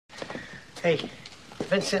Hey,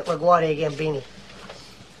 Vincent LaGuardia Gambini.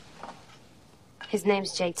 His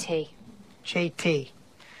name's JT. JT.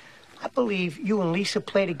 I believe you and Lisa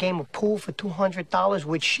played a game of pool for $200,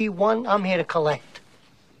 which she won. I'm here to collect.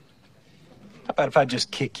 How about if I just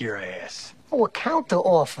kick your ass? Oh, a counter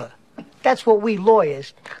offer. That's what we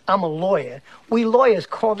lawyers, I'm a lawyer, we lawyers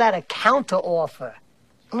call that a counter offer.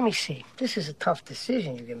 Let me see. This is a tough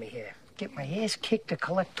decision you give me here. Get my ass kicked to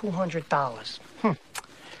collect $200. What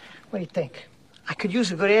do you think? I could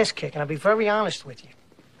use a good ass kick, and I'll be very honest with you.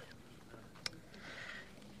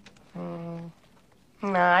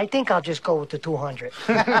 Nah, I think I'll just go with the 200.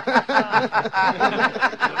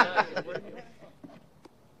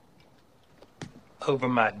 Over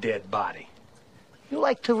my dead body. You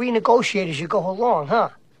like to renegotiate as you go along,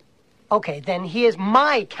 huh? Okay, then here's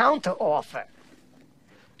my counter offer.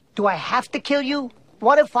 Do I have to kill you?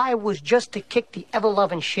 What if I was just to kick the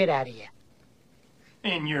ever-loving shit out of you?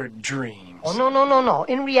 In your dreams. Oh, no.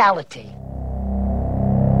 In reality.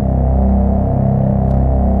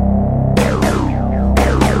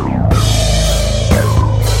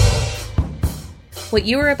 What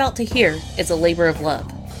you are about to hear is a labor of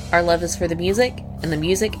love. Our love is for the music, and the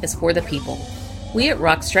music is for the people. We at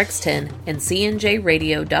Rock Strikes 10 and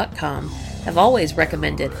CNJRadio.com have always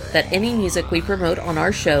recommended that any music we promote on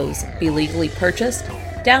our shows be legally purchased,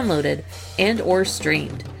 downloaded, and or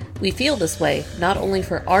streamed. We feel this way not only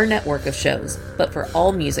for our network of shows, but for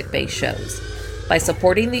all music-based shows. By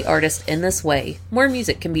supporting the artist in this way, more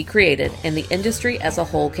music can be created and the industry as a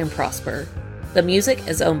whole can prosper. The music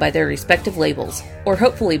is owned by their respective labels, or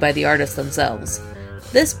hopefully by the artists themselves.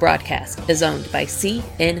 This broadcast is owned by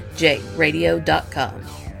CNJRadio.com.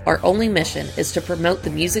 Our only mission is to promote the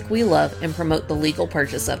music we love and promote the legal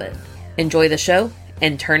purchase of it. Enjoy the show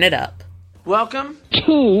and turn it up. Welcome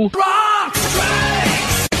to Rock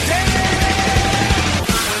Strikes 10.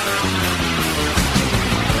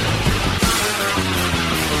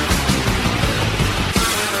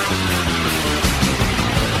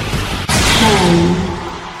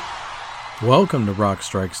 Welcome to Rock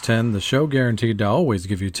Strikes 10, the show guaranteed to always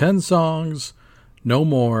give you 10 songs, no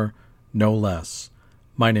more, no less.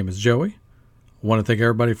 My name is Joey. I want to thank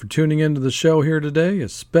everybody for tuning into the show here today,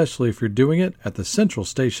 especially if you're doing it at the central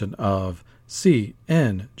station of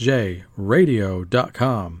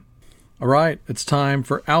CNJRadio.com. All right, it's time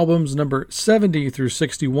for albums number 70 through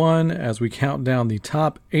 61 as we count down the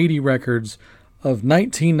top 80 records of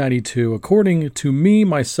 1992, according to me,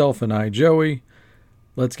 myself, and I, Joey.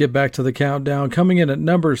 Let's get back to the countdown. Coming in at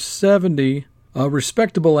number 70, a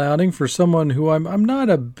respectable outing for someone who I'm not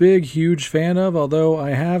a big, huge fan of, although I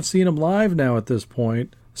have seen him live now at this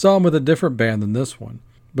point. Saw him with a different band than this one.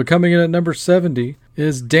 But coming in at number 70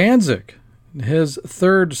 is Danzig, his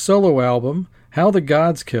third solo album, How the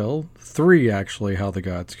Gods Kill. 3, actually, How the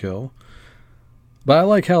Gods Kill. But I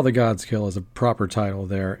like How the Gods Kill as a proper title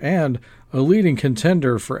there, and a leading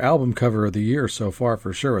contender for album cover of the year so far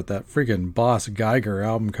for sure with that freaking Boss Geiger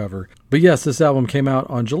album cover. But yes, this album came out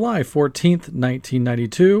on July 14th,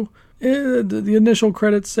 1992. The initial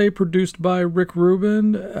credits say produced by Rick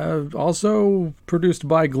Rubin, also produced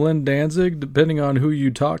by Glenn Danzig, depending on who you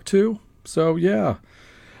talk to. So yeah,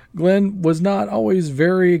 Glenn was not always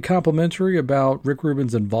very complimentary about Rick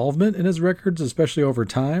Rubin's involvement in his records, especially over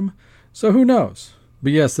time. So who knows?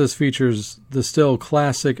 But yes, this features the still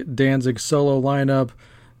classic Danzig solo lineup,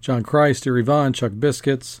 John Christ, Eerie Von, Chuck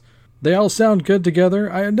Biscuits. They all sound good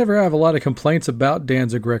together. I never have a lot of complaints about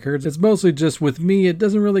Danzig records. It's mostly just with me, it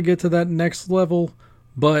doesn't really get to that next level,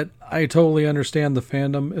 but I totally understand the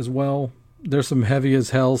fandom as well. There's some heavy as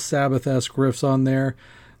hell Sabbath-esque riffs on there,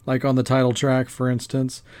 like on the title track, for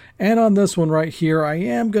instance. And on this one right here, I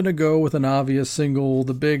am going to go with an obvious single,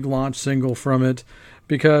 the big launch single from it,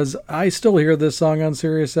 because I still hear this song on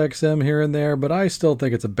Sirius XM here and there, but I still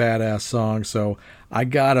think it's a badass song, so I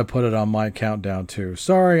gotta put it on my countdown too.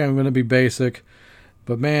 Sorry, I'm gonna be basic,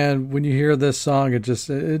 but man, when you hear this song, it just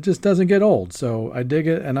doesn't get old, so I dig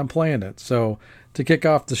it and I'm playing it. So to kick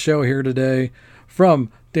off the show here today,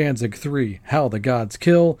 from Danzig 3, How the Gods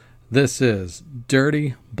Kill, this is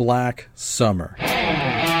Dirty Black Summer.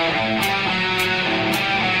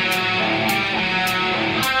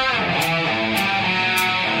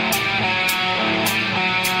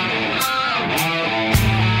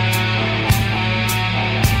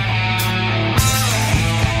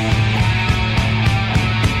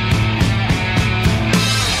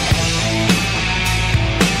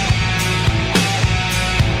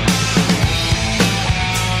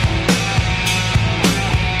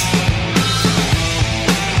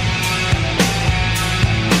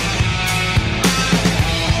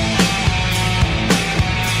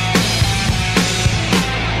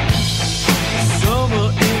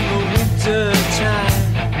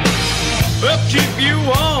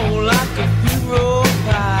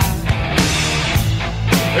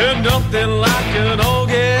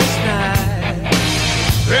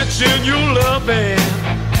 wishing you loving.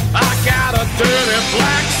 I got a dirty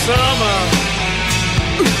black summer.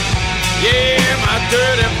 Yeah, my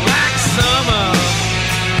dirty black summer.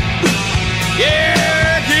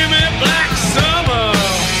 Yeah, give me black summer.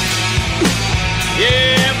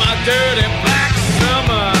 Yeah, my dirty black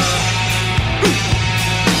summer.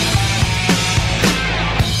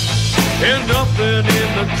 There's nothing in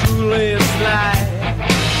the coolest light.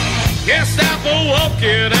 Can't stop for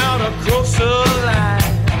walking out across the line.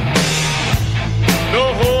 No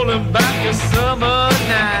holding back a summer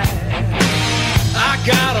night. I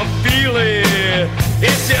got a feeling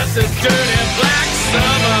it's just a dirty black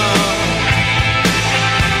summer.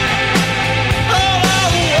 Oh,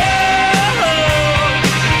 oh, oh,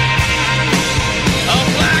 a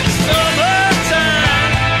black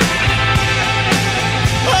summertime.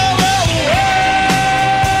 Oh, oh,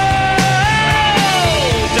 oh,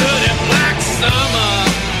 dirty black summer.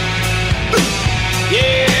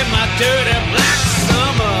 Yeah, my dirty black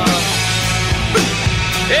summer.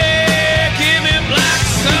 Hey, give me black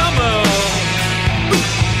summer.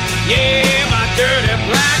 Yeah, my dirty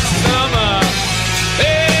black summer.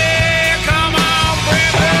 Hey, come on,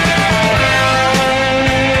 baby.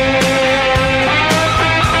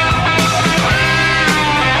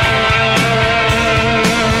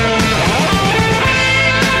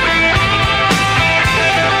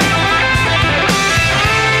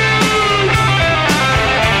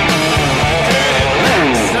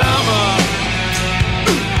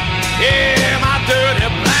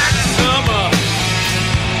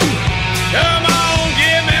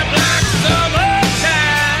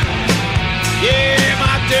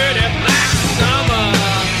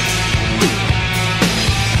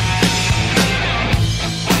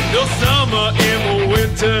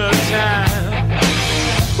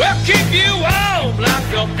 We'll keep you warm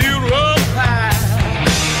like a funeral pie.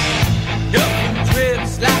 Ducking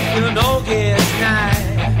trips like an August night.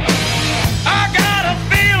 I got a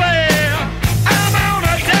feeling I'm on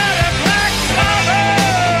a dirty black summer.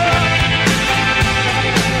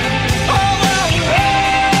 Oh, oh, oh, hey,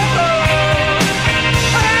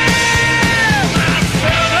 my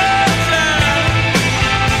summertime.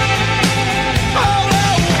 Oh, oh,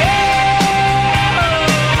 oh.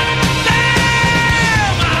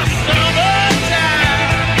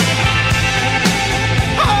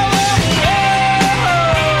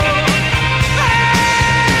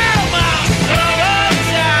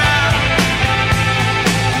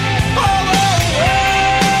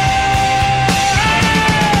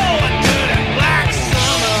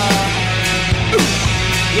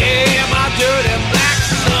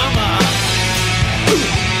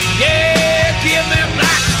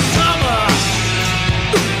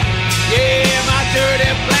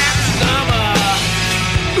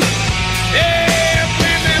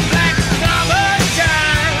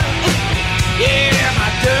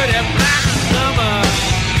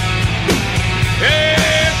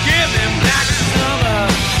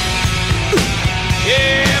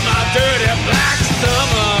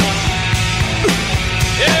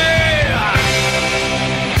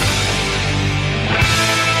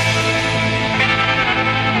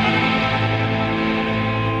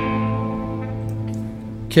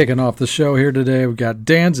 Kicking off the show here today, we've got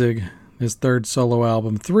Danzig, his third solo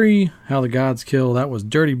album, 3, How the Gods Kill. That was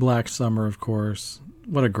Dirty Black Summer, of course.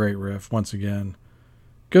 What a great riff, once again.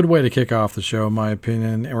 Good way to kick off the show, in my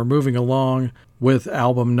opinion. And we're moving along with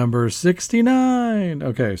album number 69.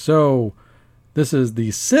 Okay, so this is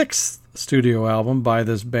the 6th studio album by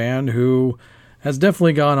this band who has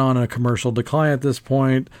definitely gone on a commercial decline at this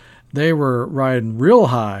point. They were riding real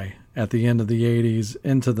high at the end of the 80s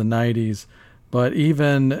into the 90s. But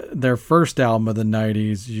even their first album of the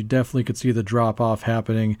 90s, you definitely could see the drop-off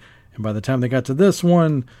happening. And by the time they got to this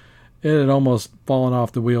one, it had almost fallen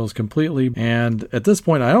off the wheels completely. And at this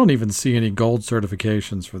point, I don't even see any gold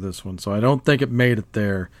certifications for this one. So I don't think it made it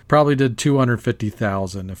there. Probably did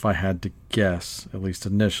 250,000 if I had to guess, at least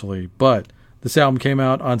initially. But this album came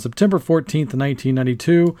out on September 14th,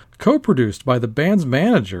 1992, co-produced by the band's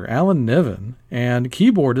manager, Alan Niven, and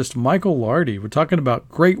keyboardist Michael Lardy. We're talking about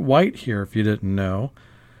Great White here, if you didn't know.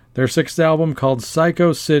 Their 6th album called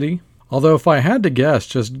Psycho City. Although if I had to guess,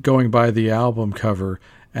 just going by the album cover,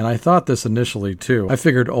 and I thought this initially too, I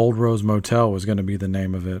figured Old Rose Motel was going to be the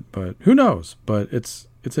name of it, but who knows? But it's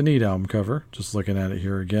a neat album cover, just looking at it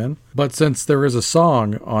here again. But since there is a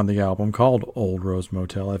song on the album called Old Rose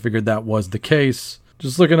Motel, I figured that was the case.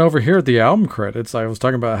 Just looking over here at the album credits, I was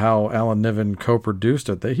talking about how Alan Niven co-produced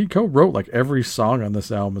it. He co-wrote like every song on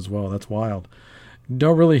this album as well. That's wild.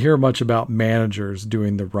 Don't really hear much about managers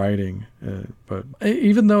doing the writing. But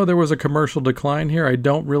even though there was a commercial decline here, I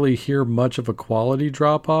don't really hear much of a quality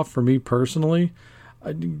drop-off for me personally.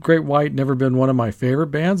 Great White never been one of my favorite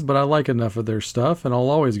bands, but I like enough of their stuff, and I'll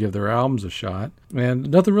always give their albums a shot. And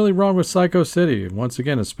nothing really wrong with Psycho City, once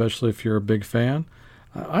again, especially if you're a big fan.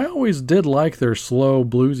 I always did like their slow,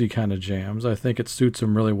 bluesy kind of jams. I think it suits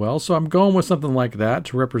them really well, so I'm going with something like that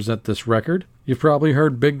to represent this record. You've probably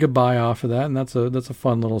heard Big Goodbye off of that, and that's a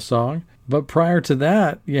fun little song. But prior to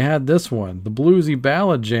that, you had this one, the bluesy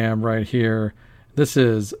ballad jam right here. This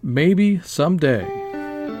is Maybe Someday.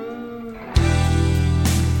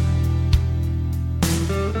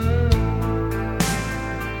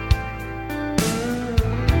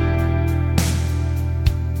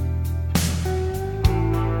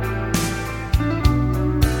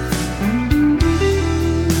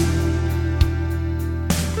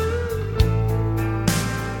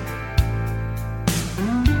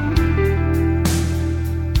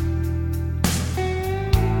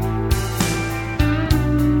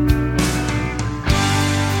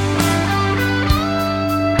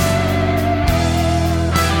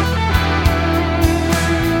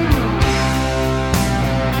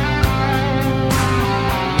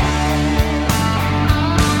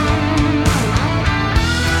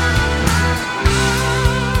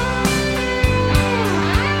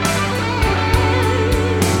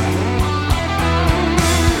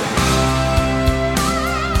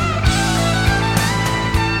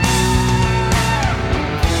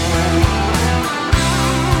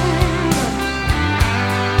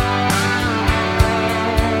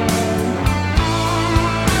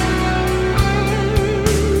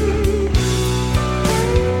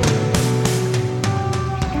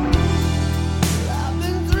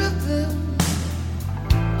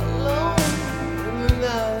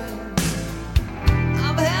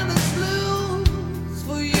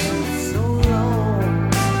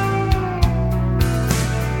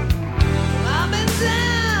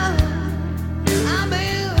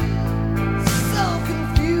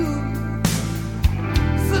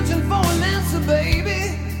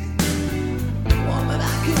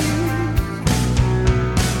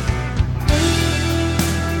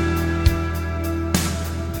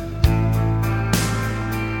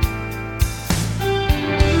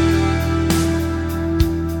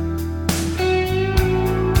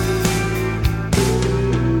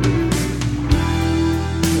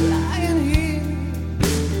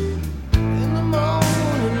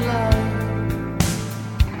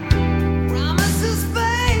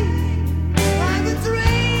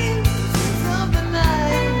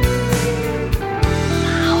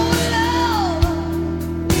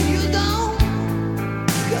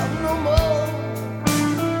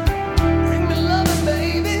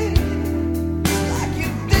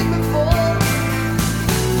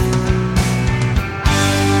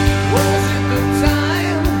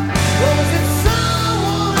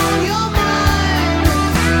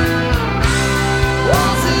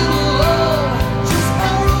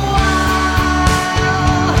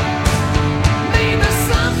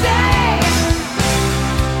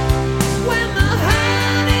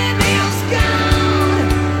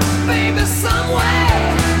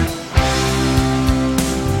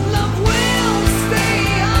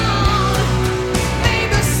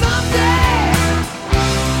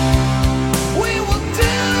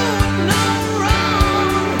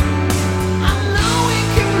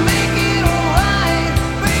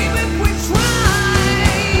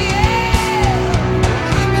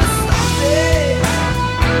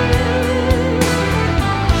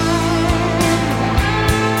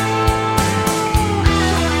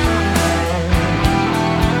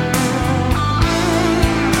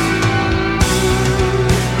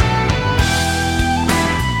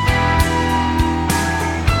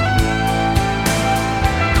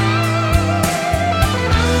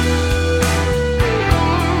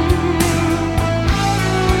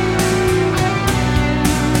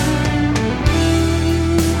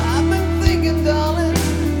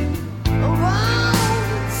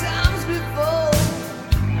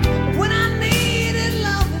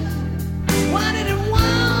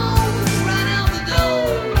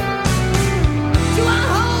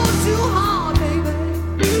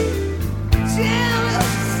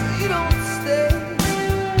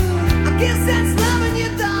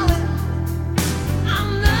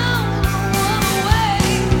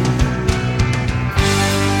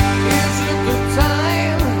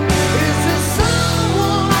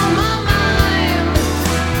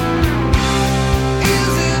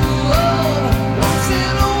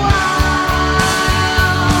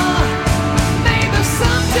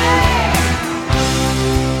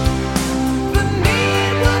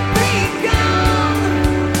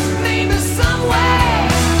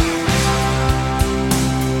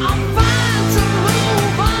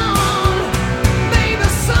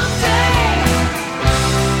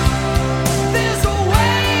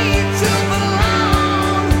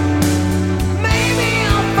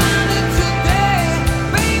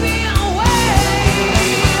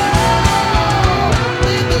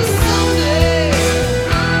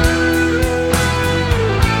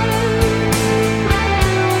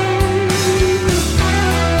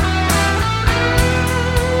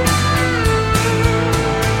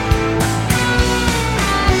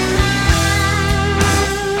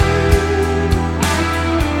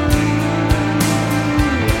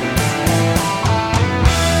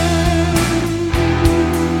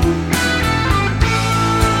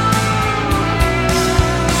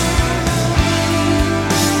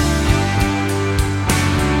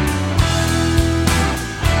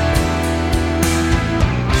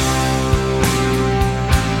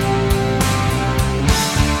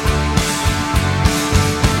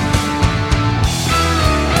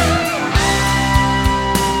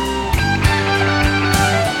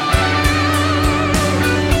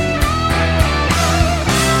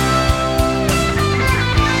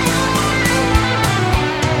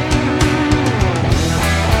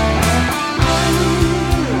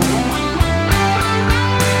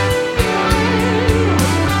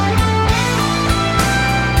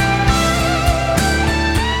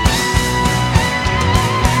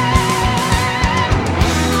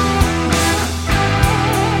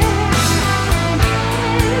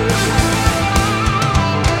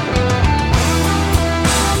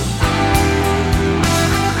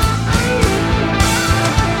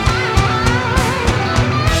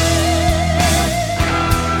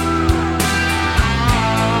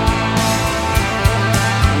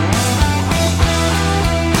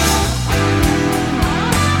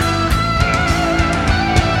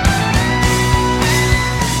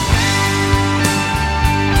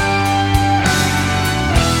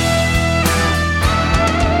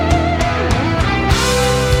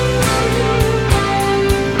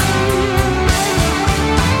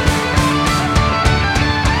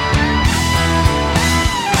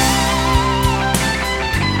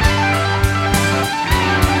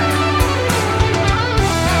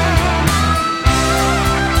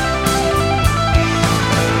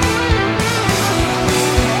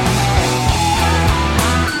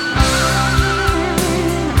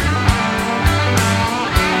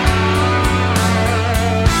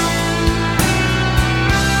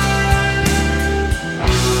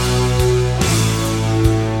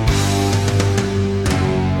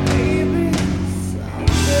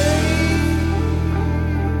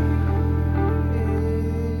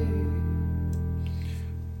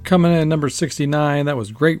 Coming in at number 69, that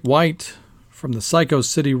was Great White from the Psycho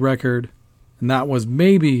City record. And that was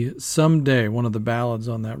Maybe Someday, one of the ballads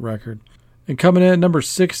on that record. And coming in at number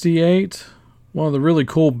 68, one of the really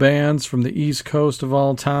cool bands from the East Coast of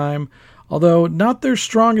all time. Although not their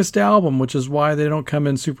strongest album, which is why they don't come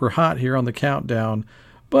in super hot here on the countdown.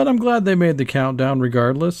 But I'm glad they made the countdown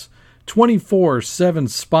regardless. 24/7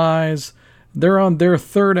 Spies. They're on their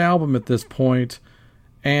third album at this point,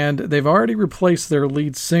 and they've already replaced their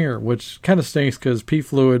lead singer, which kind of stinks because P.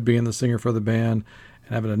 Fluid being the singer for the band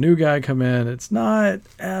and having a new guy come in, it's not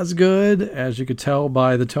as good, as you could tell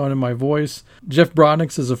by the tone in my voice. Jeff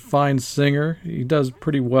Brodniks is a fine singer. He does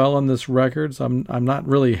pretty well on this record, so I'm not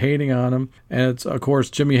really hating on him. And it's, of course,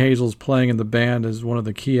 Jimmy Hazel's playing in the band is one of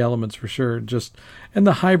the key elements for sure. And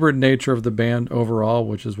the hybrid nature of the band overall,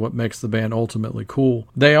 which is what makes the band ultimately cool.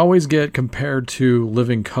 They always get compared to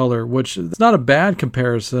Living Colour, which is not a bad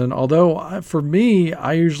comparison, although for me,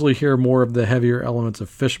 I usually hear more of the heavier elements of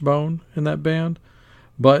Fishbone in that band.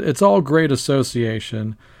 But it's all great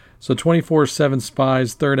association. So 24/7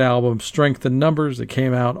 Spies' third album, Strength in Numbers, it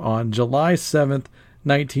came out on July 7th,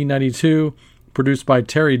 1992, produced by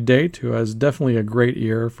Terry Date, who has definitely a great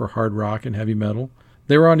ear for hard rock and heavy metal.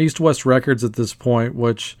 They were on East West Records at this point,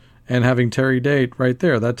 and having Terry Date right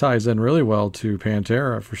there, that ties in really well to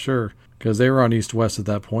Pantera for sure, because they were on East West at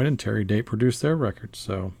that point, and Terry Date produced their records.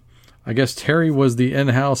 So I guess Terry was the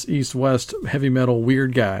in-house East West heavy metal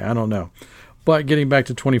weird guy. I don't know. But getting back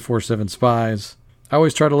to 24/7 Spies, I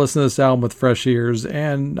always try to listen to this album with fresh ears,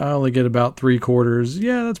 and I only get about 3/4.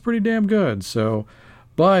 Yeah, that's pretty damn good.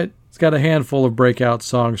 But it's got a handful of breakout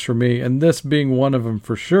songs for me, and this being one of them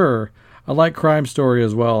for sure. I like Crime Story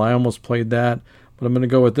as well. I almost played that, but I'm going to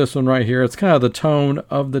go with this one right here. It's kind of the tone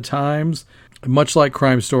of the times. Much like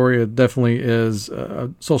Crime Story, it definitely is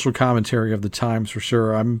a social commentary of the times for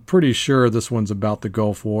sure. I'm pretty sure this one's about the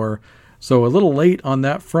Gulf War. So a little late on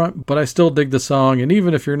that front, but I still dig the song. And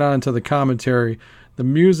even if you're not into the commentary, the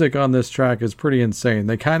music on this track is pretty insane.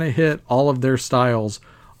 They kind of hit all of their styles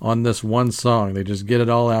on this one song. They just get it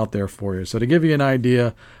all out there for you. So to give you an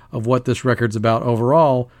idea of what this record's about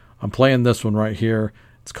overall, I'm playing this one right here.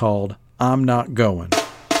 It's called I'm Not Going.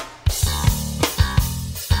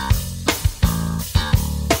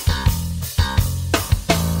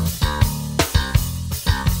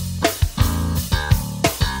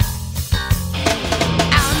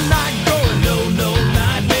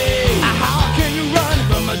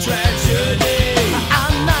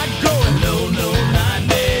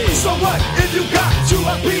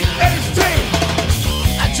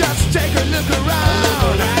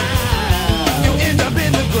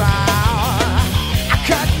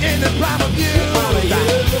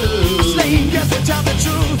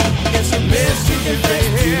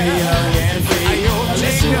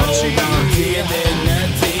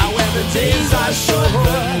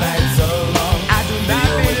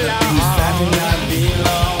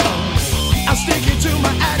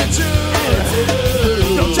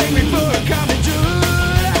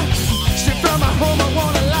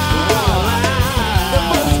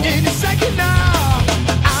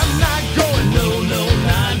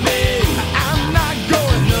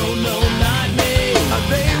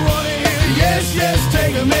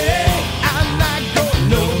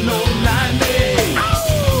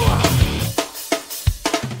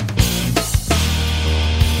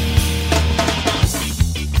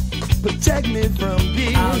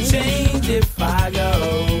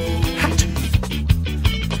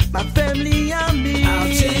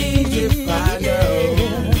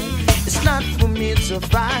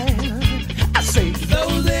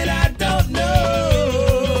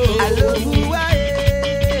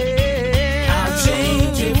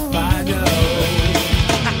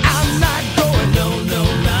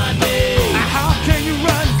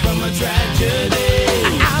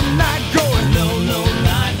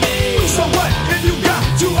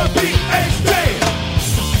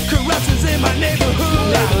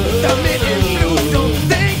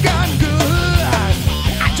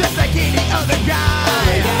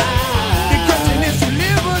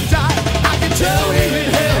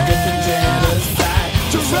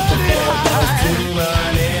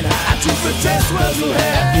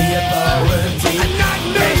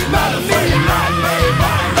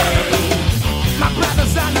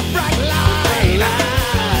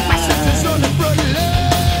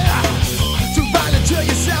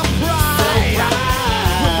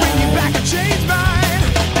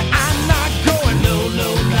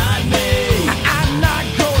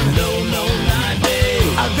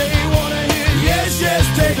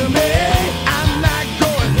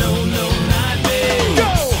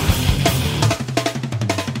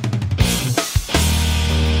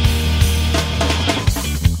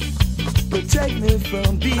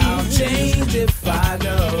 from being. I'll change if I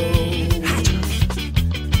go.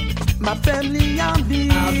 My family, I'm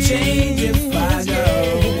here. I'll change if I go.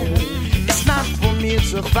 It's not for me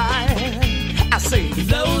to fight. I say,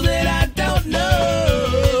 those that I don't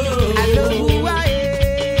know, I know who I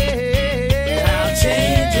am. I'll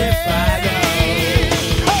change if I go.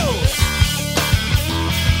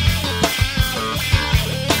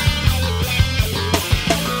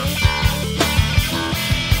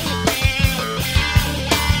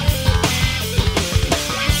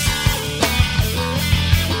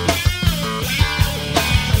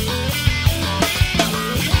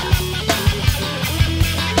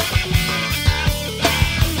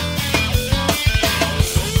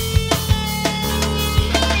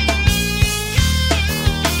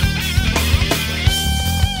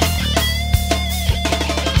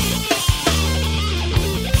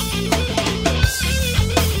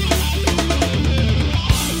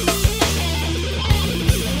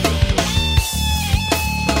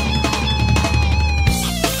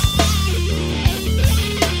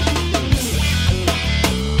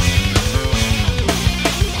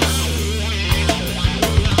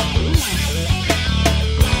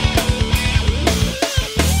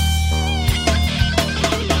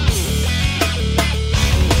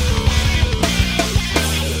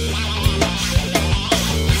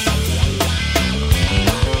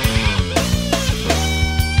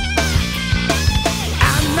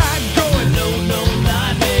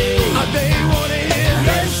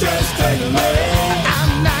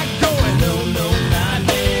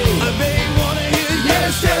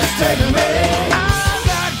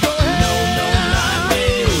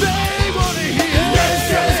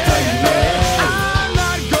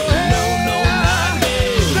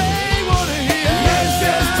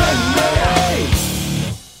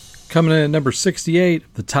 Coming in at number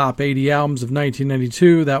 68, the top 80 albums of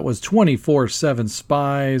 1992, that was 24/7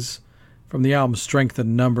 Spies. From the album Strength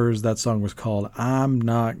in Numbers, that song was called I'm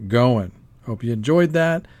Not Going. Hope you enjoyed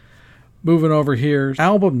that. Moving over here,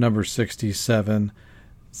 album number 67.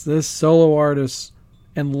 It's this solo artist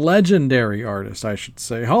and legendary artist, I should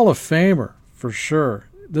say. Hall of Famer, for sure.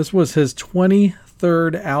 This was his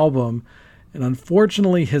 23rd album, and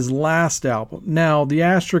unfortunately his last album. Now, the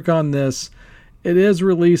asterisk on this, it is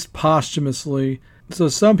released posthumously, so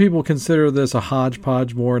some people consider this a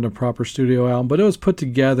hodgepodge more than a proper studio album, but it was put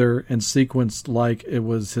together and sequenced like it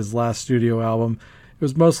was his last studio album. It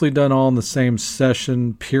was mostly done all in the same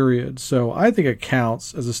session period, so I think it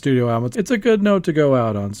counts as a studio album. It's a good note to go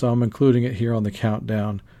out on, so I'm including it here on the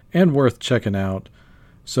countdown, and worth checking out.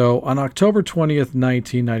 So on October 20th,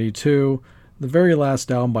 1992, the very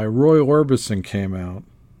last album by Roy Orbison came out.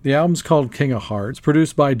 The album's called King of Hearts,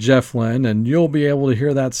 produced by Jeff Lynne, and you'll be able to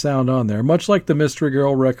hear that sound on there, much like the Mystery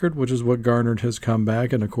Girl record, which is what garnered his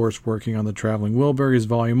comeback, and of course working on the Traveling Wilburys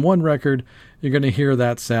Volume 1 record, you're going to hear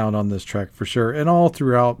that sound on this track for sure, and all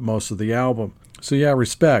throughout most of the album. So yeah,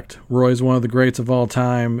 respect. Roy's one of the greats of all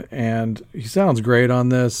time, and he sounds great on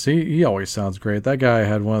this. He always sounds great. That guy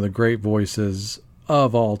had one of the great voices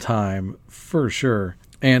of all time, for sure.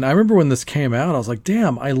 And I remember when this came out, I was like,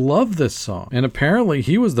 damn, I love this song. And apparently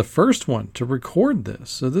he was the first one to record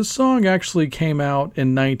this. So this song actually came out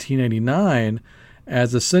in 1989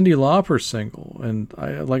 as a Cyndi Lauper single. And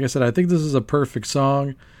like I said, I think this is a perfect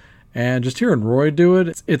song. And just hearing Roy do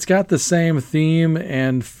it, it's got the same theme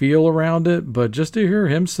and feel around it, but just to hear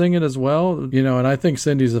him sing it as well, you know, and I think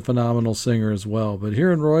Cindy's a phenomenal singer as well, but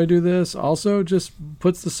hearing Roy do this also just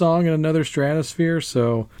puts the song in another stratosphere,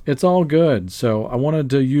 so it's all good. So I wanted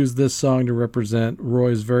to use this song to represent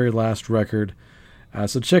Roy's very last record.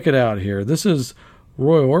 So check it out here. This is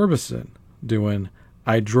Roy Orbison doing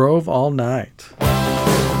I Drove All Night.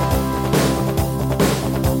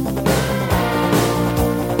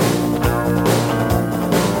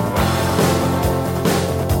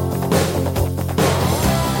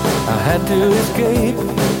 Had to escape,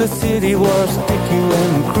 the city was sticky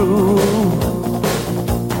and cruel.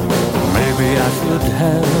 Maybe I should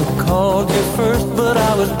have called you first, but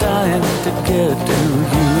I was dying to get to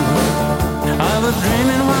you. I was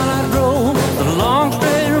dreaming while I drove the long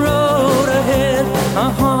straight road ahead.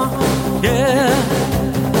 Yeah.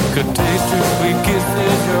 Could taste your sweet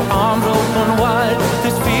kisses, your arms open wide.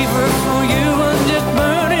 This fever for you was just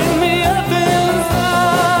burning me up inside.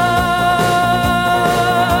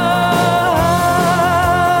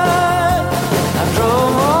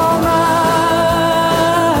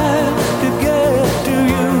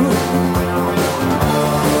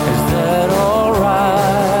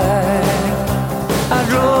 I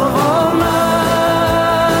drove all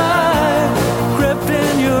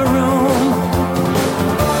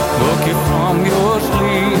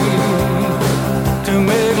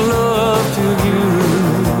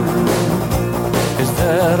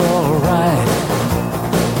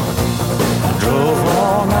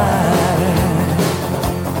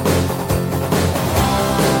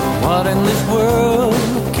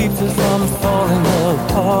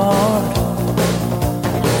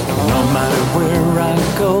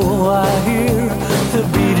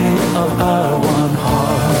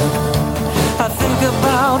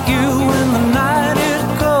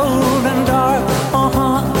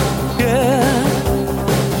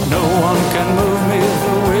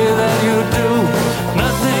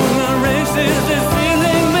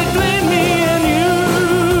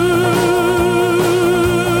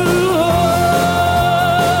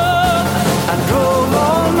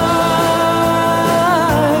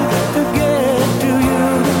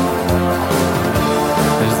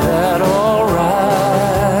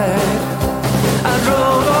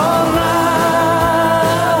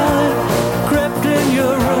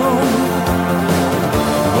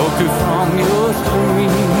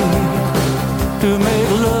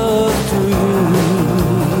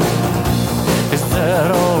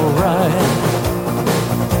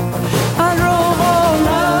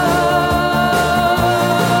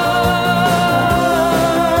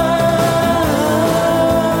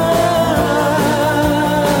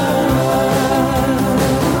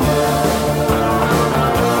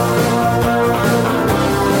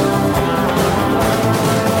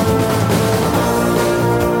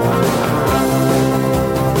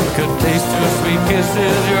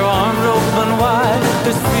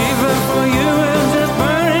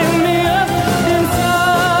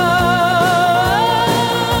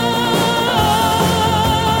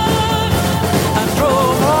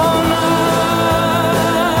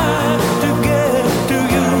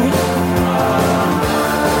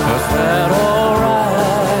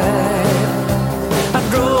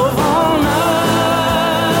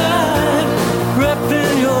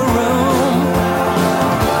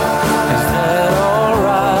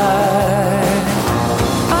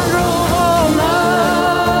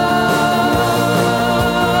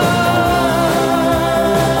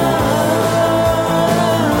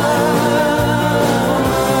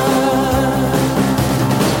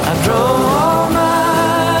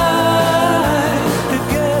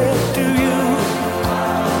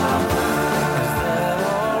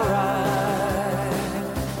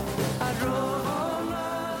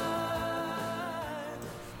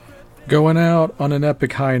Going out on an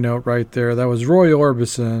epic high note right there. That was Roy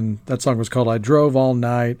Orbison. That song was called I Drove All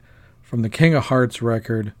Night from the King of Hearts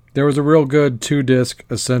record. There was a real good 2-disc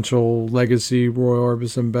Essential Legacy Roy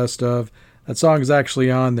Orbison Best Of. That song is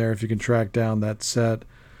actually on there if you can track down that set.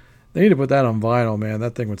 They need to put that on vinyl, man.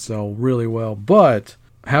 That thing would sell really well. But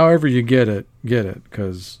however you get it,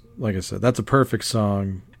 because, like I said, that's a perfect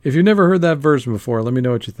song. If you've never heard that version before, let me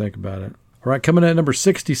know what you think about it. All right, coming in at number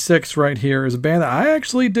 66 right here is a band that I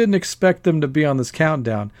actually didn't expect them to be on this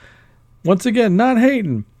countdown. Once again, not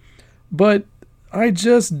hating, but I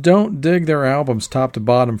just don't dig their albums top to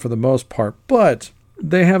bottom for the most part. But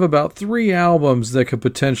they have about 3 albums that could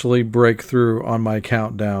potentially break through on my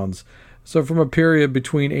countdowns. So from a period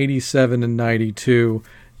between 87 and 92,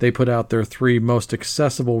 they put out their 3 most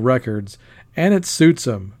accessible records, and it suits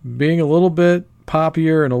them. Being a little bit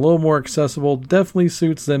poppier and a little more accessible definitely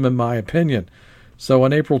suits them in my opinion. So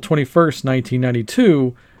on April 21st,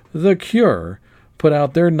 1992, The Cure put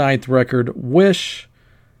out their 9th record, Wish.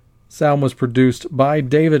 This album was produced by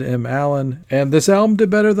David M. Allen, and this album did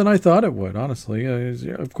better than I thought it would, honestly.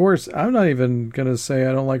 Of course, I'm not even going to say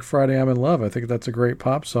I don't like Friday I'm in Love. I think that's a great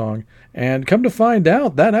pop song. And come to find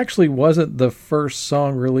out, that actually wasn't the first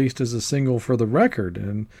song released as a single for the record,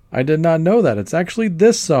 and I did not know that. It's actually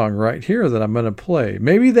this song right here that I'm going to play.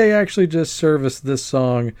 Maybe they actually just serviced this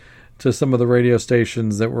song to some of the radio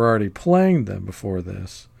stations that were already playing them before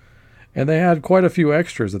this. And they had quite a few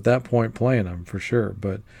extras at that point playing them, for sure.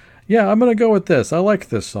 But yeah, I'm going to go with this. I like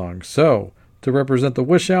this song. So, to represent the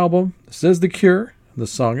Wish album, this is The Cure. The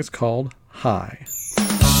song is called High.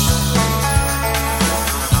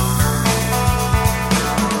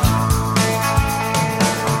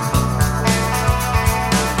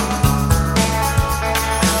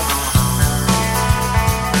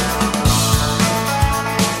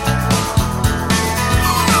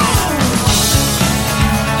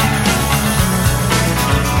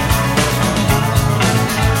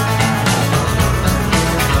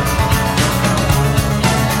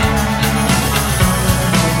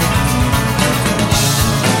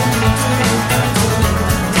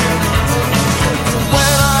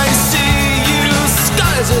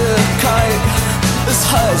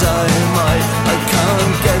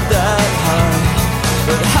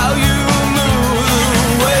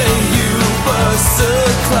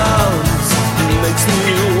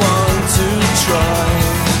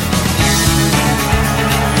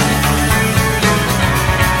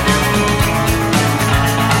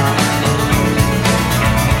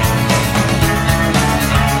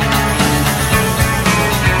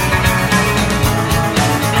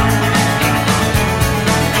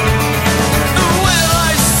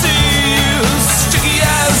 Sticky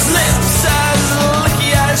as lips, as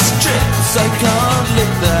licky as tricks.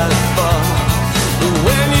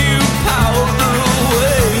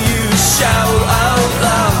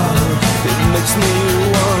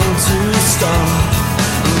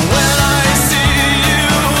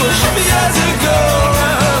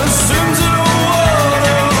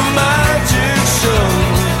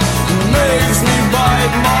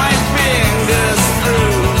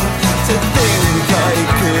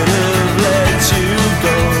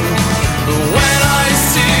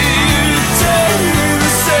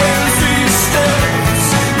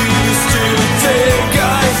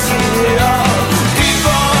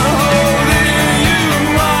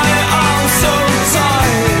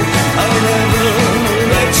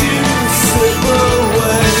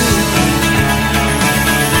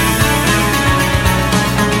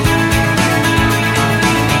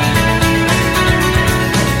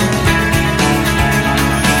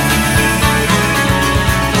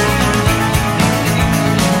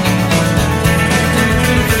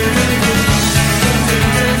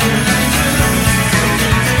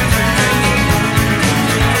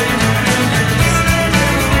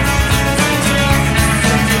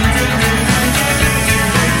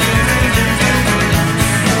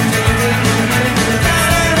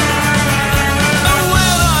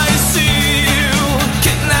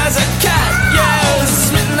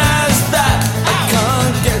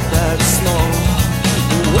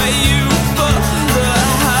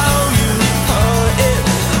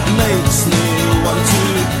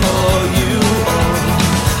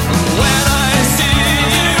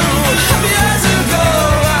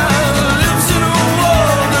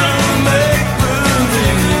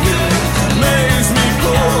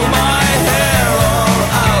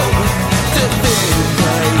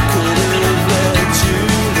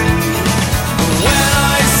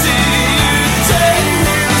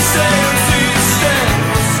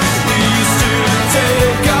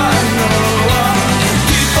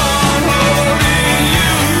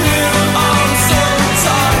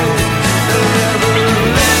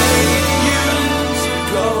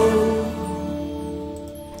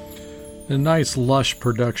 A nice lush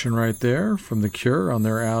production right there from The Cure on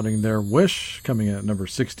their outing Their Wish, coming in at number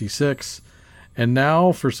 66. And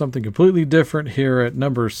now for something completely different here at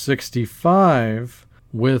number 65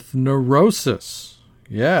 with Neurosis.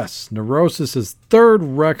 Yes, Neurosis' third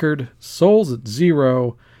record, Souls at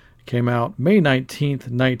Zero, came out May 19th,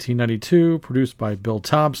 1992, produced by Bill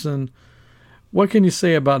Thompson. What can you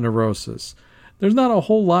say about Neurosis? There's not a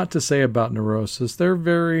whole lot to say about Neurosis. They're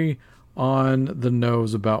very on the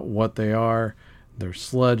nose about what they are. They're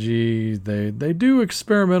sludgy. They do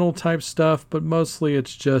experimental type stuff, but mostly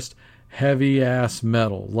it's just heavy ass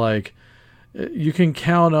metal. Like, you can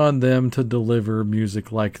count on them to deliver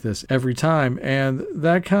music like this every time, and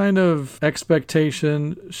that kind of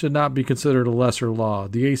expectation should not be considered a lesser law.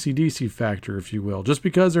 The AC/DC factor, if you will. Just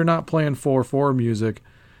because they're not playing 4/4 music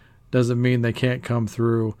doesn't mean they can't come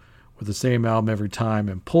through with the same album every time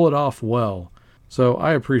and pull it off well. So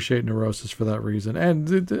I appreciate Neurosis for that reason.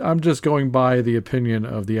 And I'm just going by the opinion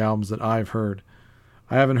of the albums that I've heard.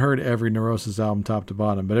 I haven't heard every Neurosis album top to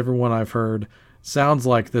bottom, but every one I've heard sounds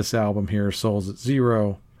like this album here, Souls at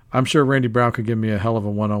Zero. I'm sure Randy Brown could give me a hell of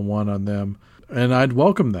a one-on-one on them, and I'd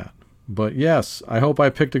welcome that. But yes, I hope I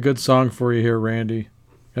picked a good song for you here, Randy.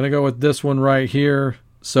 Gonna go with this one right here.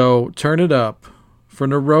 So turn it up for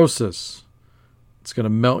Neurosis. It's going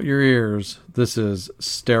to melt your ears. This is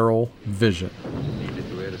Sterile Vision.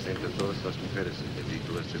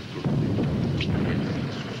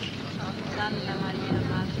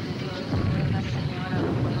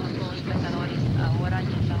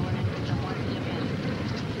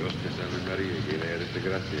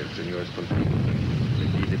 Gracia, el Señor es contigo.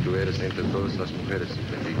 Bendita tú eres entre todas las mujeres y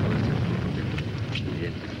bendito es el fruto de tu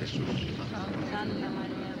vientre, Jesús. Santa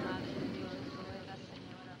María, Madre de Dios, ruega,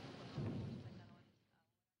 Señora, por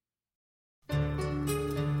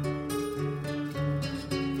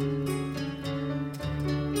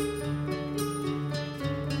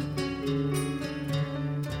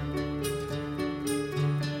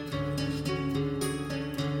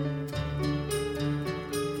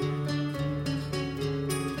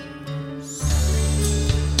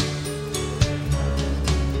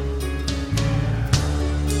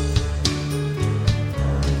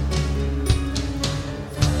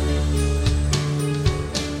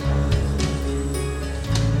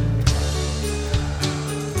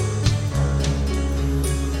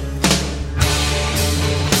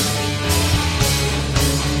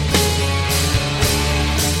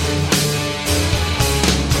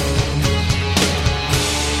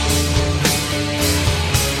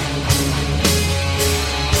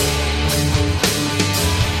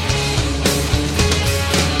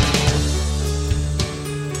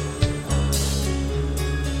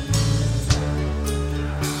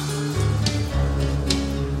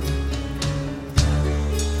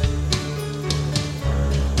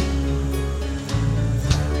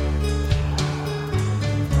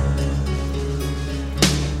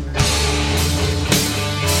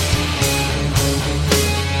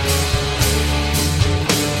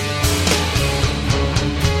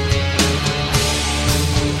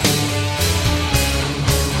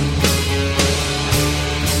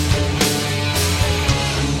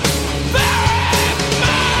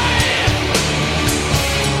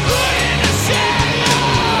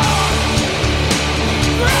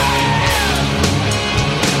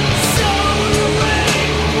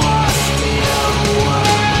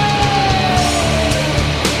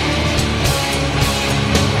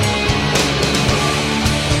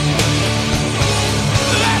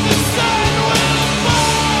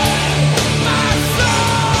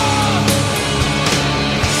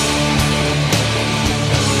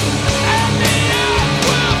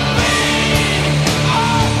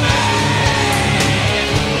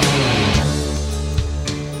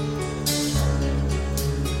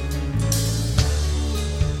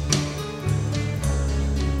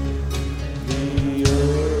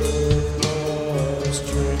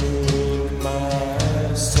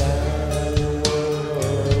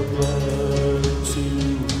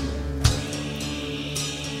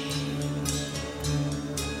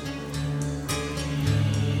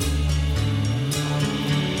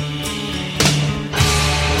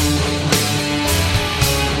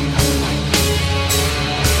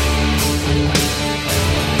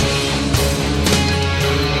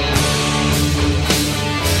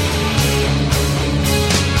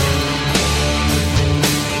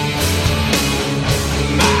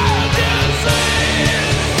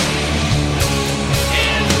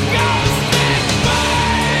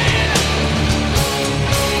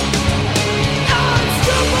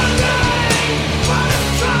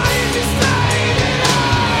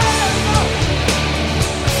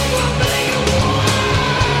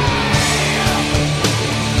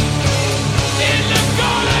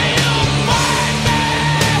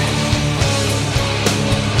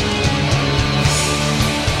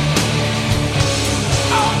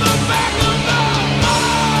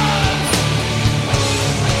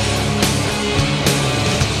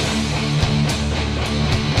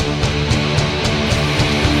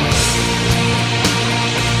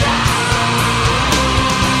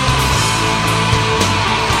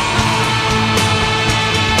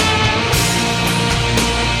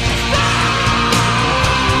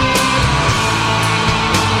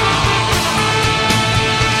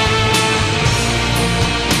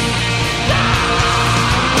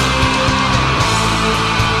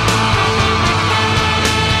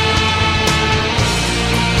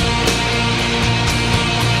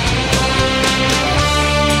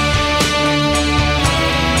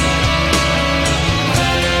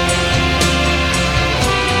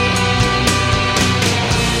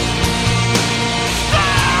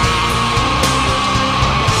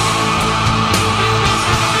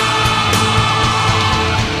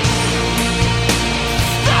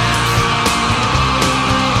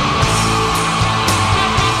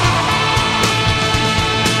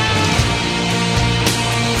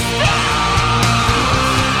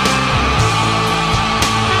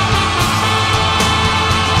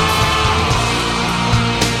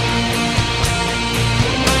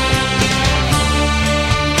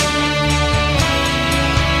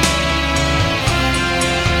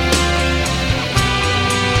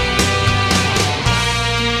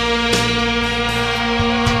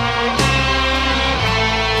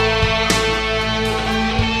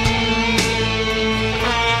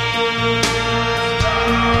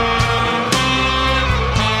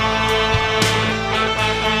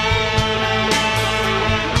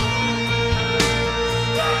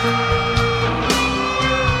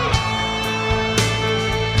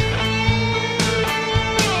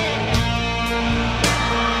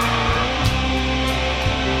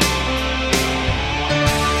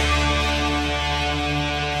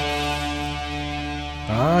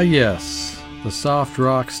Yes, the soft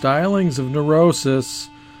rock stylings of Neurosis.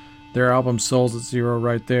 Their album Souls at Zero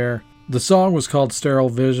right there. The song was called Sterile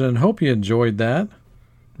Vision. Hope you enjoyed that.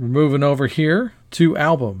 We're moving over here to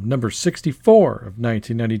album number 64 of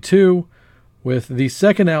 1992 with the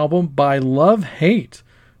second album by Love Hate,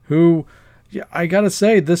 who, yeah, I gotta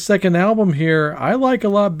say, this second album here I like a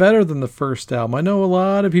lot better than the first album. I know a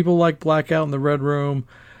lot of people like Blackout in the Red Room.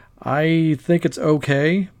 I think it's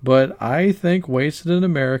okay, but I think Wasted in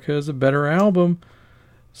America is a better album.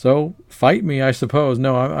 So fight me, I suppose.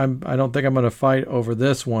 No, I don't think I'm going to fight over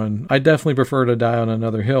this one. I definitely prefer To Die on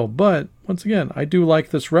Another Hill. But once again, I do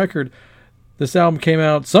like this record. This album came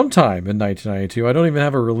out sometime in 1992. I don't even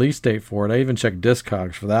have a release date for it. I even checked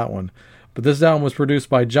Discogs for that one. But this album was produced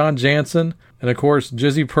by John Jansen and, of course,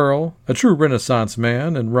 Jizzy Pearl, a true Renaissance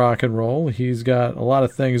man in rock and roll. He's got a lot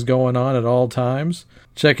of things going on at all times.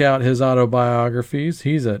 Check out his autobiographies.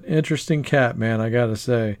 He's an interesting cat, man, I gotta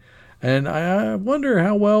say. And I wonder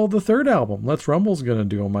how well the third album, Let's Rumble's going to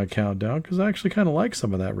do on my countdown, because I actually kind of like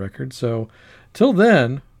some of that record. So, till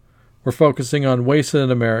then, we're focusing on Wasted in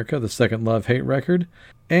America, the second Love Hate record.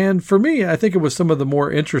 And for me, I think it was some of the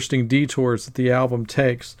more interesting detours that the album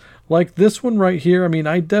takes. Like this one right here. I mean,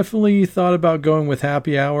 I definitely thought about going with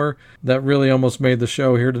Happy Hour. That really almost made the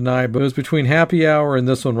show here tonight. But it was between Happy Hour and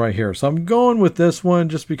this one right here. So I'm going with this one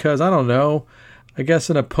just because, I don't know, I guess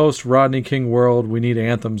in a post-Rodney King world, we need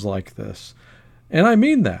anthems like this. And I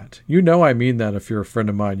mean that. You know I mean that if you're a friend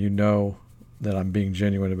of mine. You know that I'm being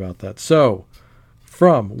genuine about that. So,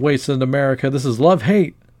 from Wasted in America, this is Love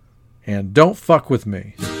Hate and Don't Fuck With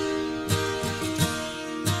Me.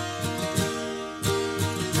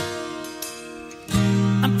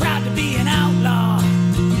 I'm proud to be an outlaw.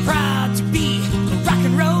 I'm proud to be a rock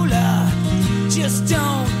and roller. Just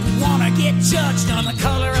don't want to get judged on the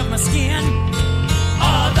color of my skin.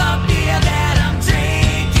 All the beer that I'm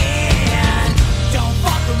drinking. Don't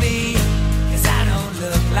fuck with me, 'cause I don't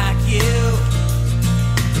look like you.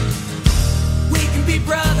 We can be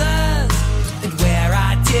brothers and wear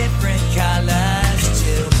our different colors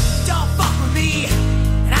too. Don't fuck with me,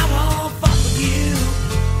 and I won't fuck with you.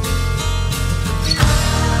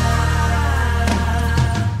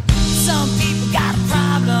 Some people got a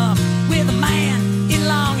problem with a man in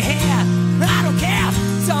long hair, but I don't care.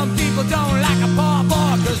 Some people don't like a poor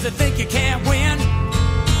boy 'cause they think you can't win.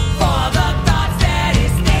 For the thoughts that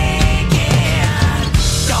he's thinking.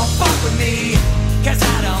 Don't fuck with me, 'cause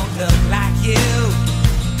I don't look like you.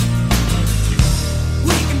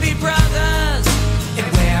 We can be brothers and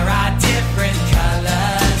wear our different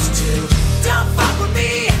colors too. Don't fuck with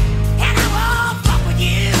me, and I won't fuck with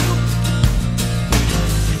you.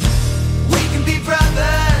 We can be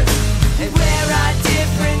brothers and wear our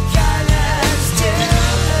different colors too.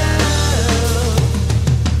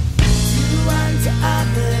 Do unto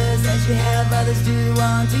others as you have others do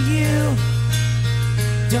unto you.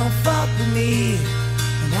 Don't fuck with me,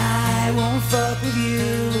 and I won't fuck with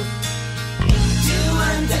you. Do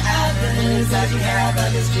unto others as you have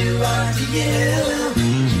others do unto you.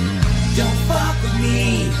 Don't fuck with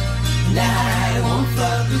me, and I won't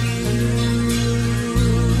fuck with you.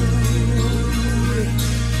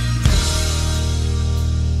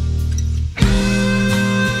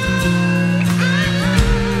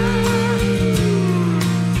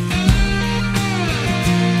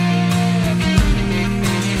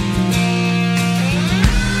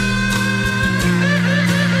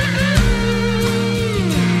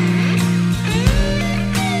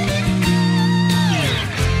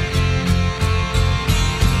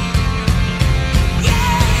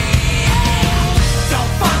 Yeah!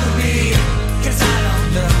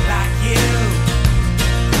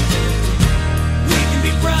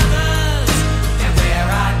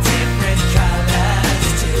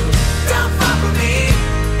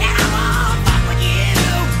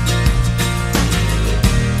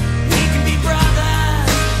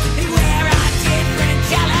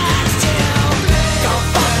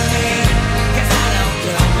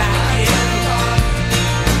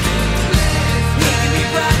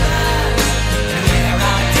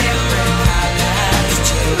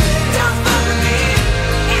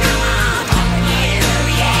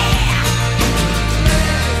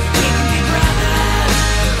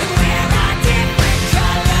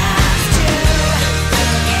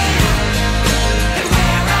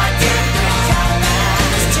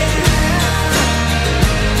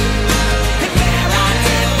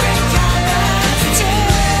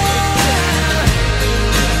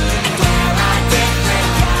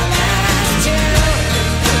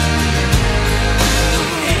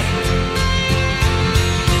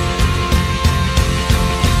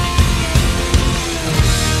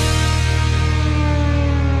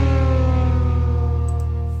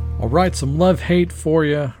 I'll write some love-hate for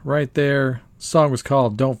you right there. The song was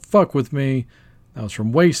called Don't Fuck With Me. That was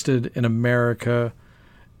from Wasted in America.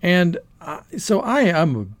 And so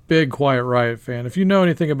I'm a big Quiet Riot fan. If you know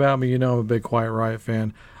anything about me, you know I'm a big Quiet Riot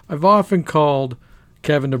fan. I've often called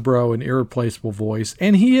Kevin DuBrow an irreplaceable voice,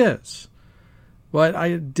 and he is. But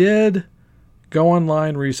I did go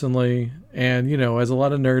online recently, and, you know, as a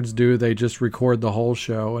lot of nerds do, they just record the whole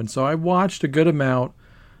show. And so I watched a good amount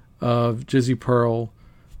of Jizzy Pearl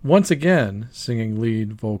once again singing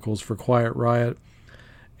lead vocals for Quiet Riot.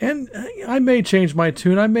 And I may change my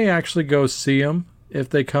tune. I may actually go see them if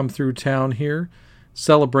they come through town here,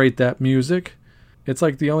 celebrate that music. It's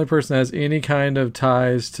like the only person that has any kind of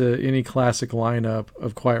ties to any classic lineup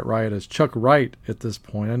of Quiet Riot is Chuck Wright at this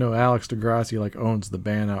point. I know Alex DeGrassi owns the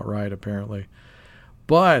band outright, apparently.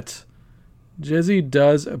 But Jizzy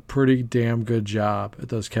does a pretty damn good job at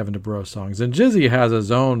those Kevin DuBrow songs. And Jizzy has his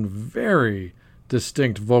own very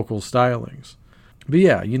distinct vocal stylings. But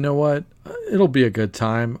yeah, you know what? It'll be a good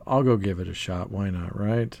time. I'll go give it a shot. Why not,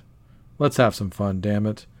 right? Let's have some fun, damn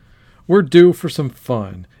it. We're due for some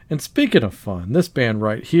fun. And speaking of fun, this band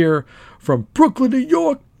right here from Brooklyn, New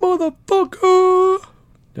York, motherfucker.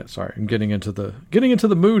 Yeah, sorry, I'm getting into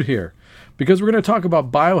the mood here. Because we're going to talk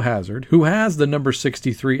about Biohazard, who has the number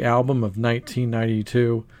 63 album of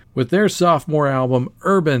 1992 with their sophomore album,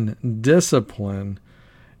 Urban Discipline.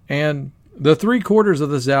 And the 3/4 of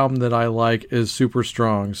this album that I like is super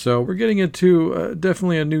strong. So we're getting into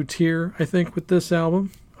definitely a new tier, I think, with this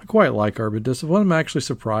album. I quite like Urban Discipline. I'm actually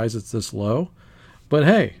surprised it's this low. But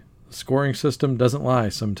hey, the scoring system doesn't lie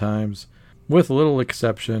sometimes, with a little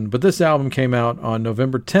exception. But this album came out on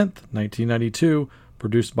November 10th, 1992,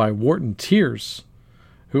 produced by Wharton Tears,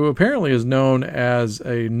 who apparently is known as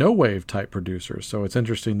a no-wave type producer. So it's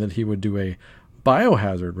interesting that he would do a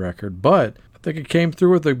Biohazard record. But I think it came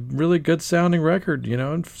through with a really good sounding record, you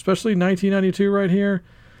know, and especially 1992 right here.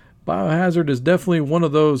 Biohazard is definitely one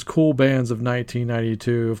of those cool bands of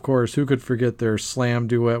 1992. Of course, who could forget their slam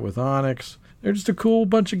duet with Onyx? They're just a cool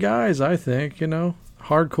bunch of guys, I think, you know,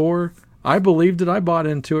 hardcore. I believed it. I bought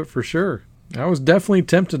into it for sure. I was definitely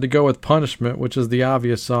tempted to go with Punishment, which is the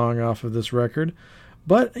obvious song off of this record.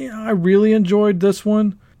 But, you know, I really enjoyed this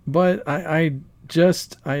one. But I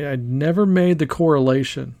never made the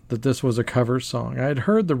correlation that this was a cover song. I had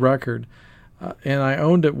heard the record, and I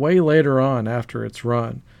owned it way later on after its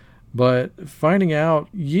run. But finding out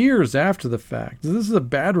years after the fact, this is a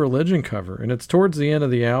Bad Religion cover, and it's towards the end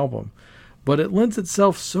of the album. But it lends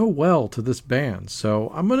itself so well to this band.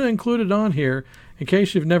 So I'm going to include it on here in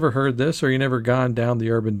case you've never heard this or you've never gone down the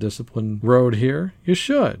Urban Discipline road here. You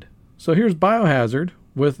should. So here's Biohazard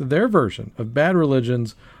with their version of Bad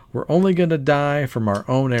Religion's We're Only Gonna Die From Our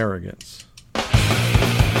Own Arrogance.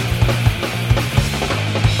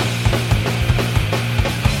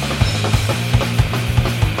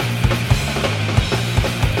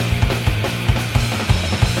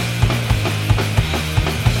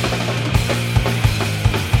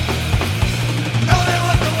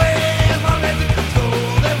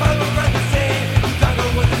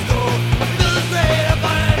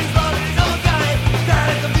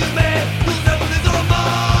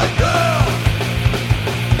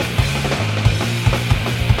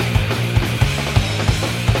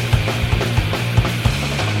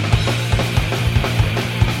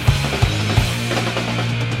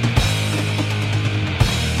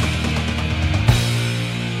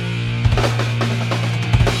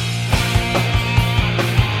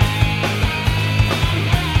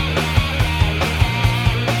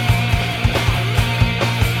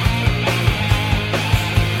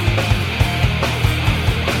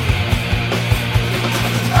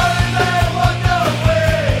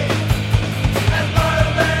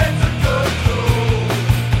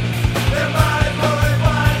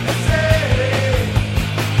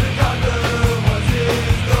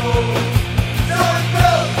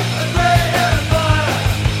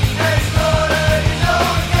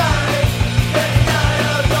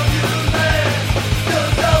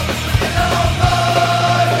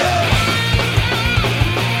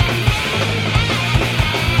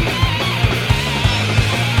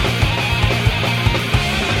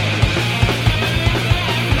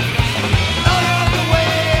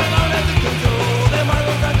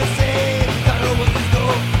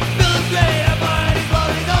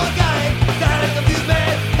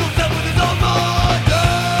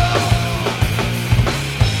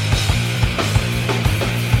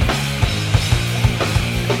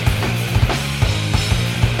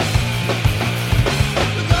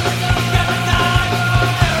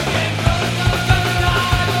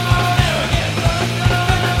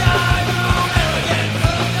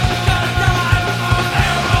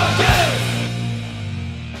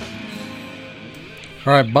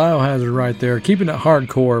 All right, Biohazard right there. Keeping it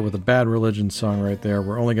hardcore with a Bad Religion song right there.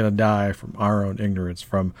 We're only going to die from our own ignorance.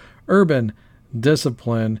 From Urban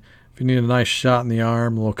Discipline. If you need a nice shot in the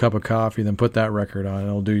arm, a little cup of coffee, then put that record on.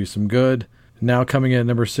 It'll do you some good. Now coming in at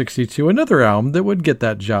number 62, another album that would get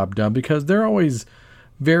that job done because they're always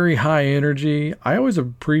very high energy. I always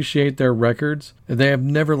appreciate their records. They have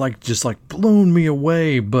never just blown me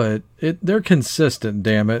away, but they're consistent,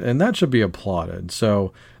 damn it, and that should be applauded.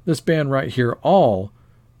 So this band right here, All,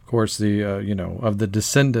 of course, the of the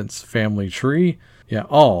Descendants family tree. Yeah,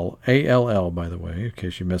 All, A-L-L, by the way, in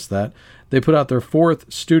case you missed that. They put out their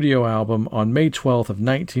fourth studio album on May 12th of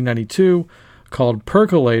 1992 called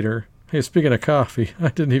Percolator. Hey, speaking of coffee, I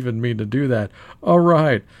didn't even mean to do that. All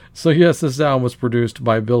right. So, yes, this album was produced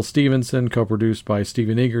by Bill Stevenson, co-produced by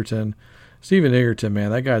Stephen Egerton. Stephen Egerton,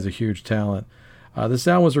 man, that guy's a huge talent. This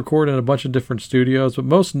album was recorded in a bunch of different studios, but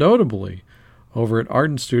most notably over at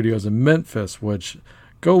Ardent Studios in Memphis, which,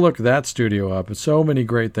 go look that studio up. So many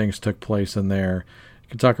great things took place in there. You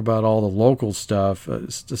can talk about all the local stuff,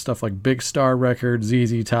 stuff like Big Star Records,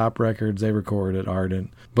 ZZ Top Records, they recorded at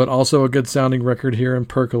Ardent. But also a good sounding record here in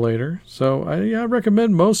Percolator. So I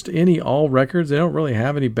recommend most any All records. They don't really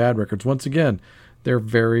have any bad records. Once again, they're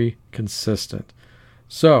very consistent.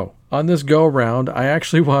 So on this go around, I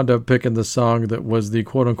actually wound up picking the song that was the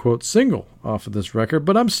quote unquote single off of this record,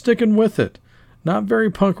 but I'm sticking with it. Not very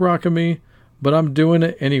punk rock of me, but I'm doing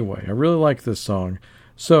it anyway. I really like this song.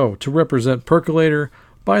 So to represent Percolator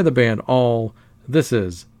by the band All, this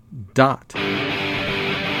is Dot.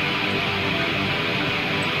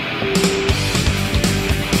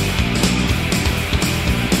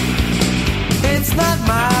 It's not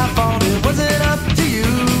my fault, it wasn't up to you.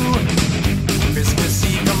 Christmas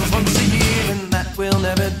Eve comes once a year, and that will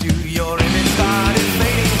never do. Your image started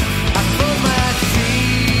fading, I close my eyes to see.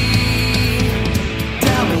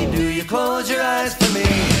 Tell me, do you close your eyes for me?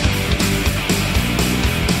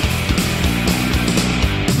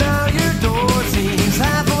 Now your door seems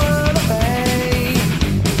half a world away.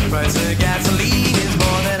 The price of gasoline is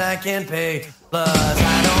more than I can pay. Plus,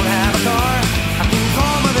 I don't have a car, I can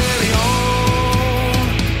call my very own.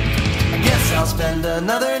 I guess I'll spend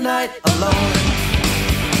another night alone.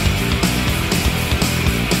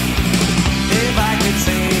 If I could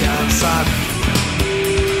say I'm sorry,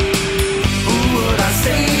 who would I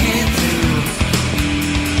say it to?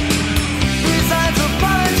 Besides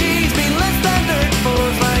apologies, be less than dirt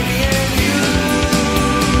fools like me and you.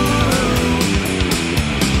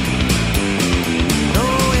 No,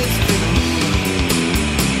 it's true.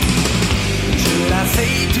 Should I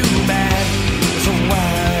say too bad? So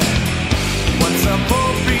why? What's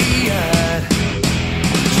appropriate?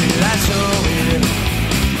 Should I show it?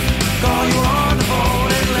 Call you on the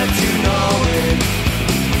phone and let you know it.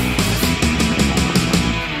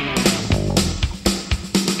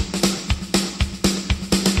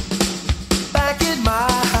 Back in my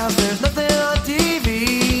house, there's nothing on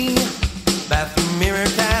TV. Bathroom mirror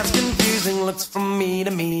cast confusing looks from me to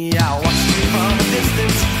me. I watched you from a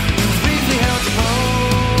distance, briefly held you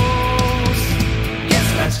close. Guess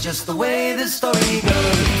that's just the way this story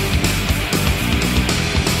goes.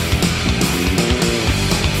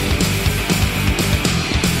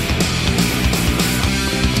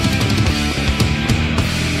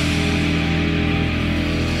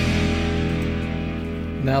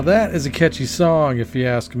 Now that is a catchy song, if you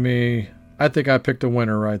ask me. I think I picked a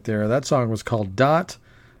winner right there. That song was called Dot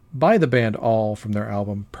by the band All from their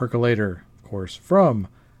album Percolator, of course, from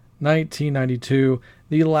 1992.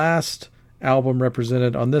 The last album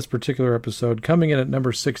represented on this particular episode, coming in at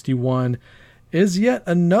number 61, is yet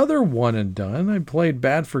another one and done. I played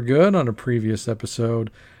Bad for Good on a previous episode.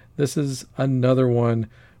 This is another one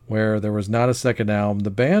where there was not a second album. The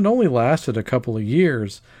band only lasted a couple of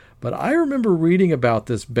years, but I remember reading about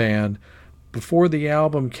this band before the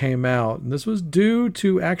album came out, and this was due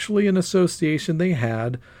to actually an association they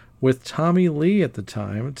had with Tommy Lee at the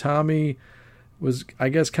time. Tommy was, I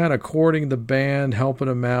guess, kind of courting the band, helping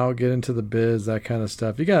them out, get into the biz, that kind of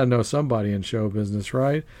stuff. You got to know somebody in show business,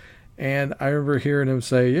 right? And I remember hearing him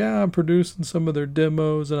say, yeah, I'm producing some of their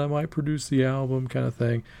demos, and I might produce the album, kind of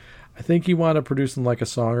thing. I think he wound up producing like a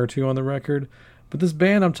song or two on the record. But this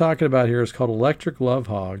band I'm talking about here is called Electric Love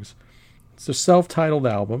Hogs. It's a self-titled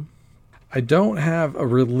album. I don't have a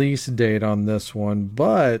release date on this one,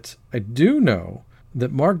 but I do know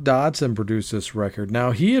that Mark Dodson produced this record.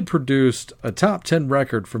 Now, he had produced a top 10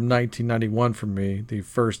 record from 1991 for me, the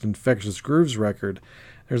first Infectious Grooves record.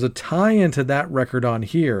 There's a tie-in to that record on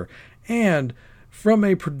here. And from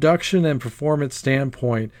a production and performance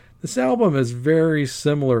standpoint, this album is very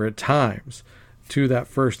similar at times to that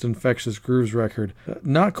first Infectious Grooves record.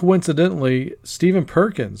 Not coincidentally, Stephen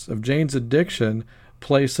Perkins of Jane's Addiction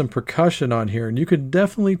plays some percussion on here, and you can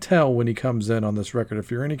definitely tell when he comes in on this record.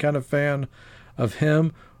 If you're any kind of fan of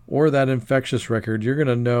him or that Infectious record, you're going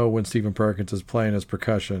to know when Stephen Perkins is playing his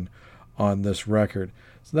percussion on this record.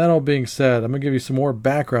 So that all being said, I'm going to give you some more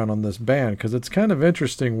background on this band, because it's kind of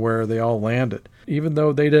interesting where they all landed. Even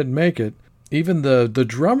though they didn't make it, even the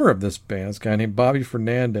drummer of this band, this guy named Bobby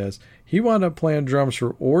Fernandez, he wound up playing drums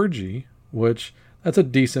for Orgy, which that's a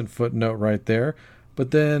decent footnote right there.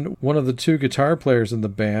 But then one of the two guitar players in the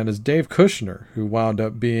band is Dave Kushner, who wound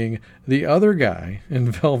up being the other guy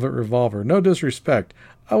in Velvet Revolver. No disrespect,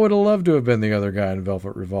 I would have loved to have been the other guy in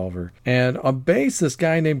Velvet Revolver. And on bass, this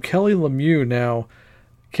guy named Kelly Lemieux. Now,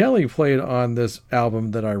 Kelly played on this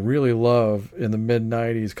album that I really love in the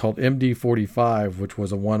mid-90s called MD45, which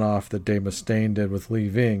was a one-off that Dave Mustaine did with Lee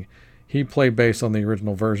Ving. He played bass on the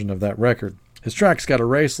original version of that record. His tracks got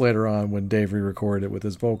erased later on when Dave re-recorded it with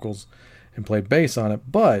his vocals and played bass on it.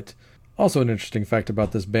 But also an interesting fact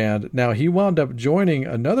about this band, now he wound up joining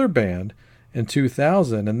another band in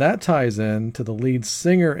 2000, and that ties in to the lead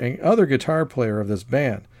singer and other guitar player of this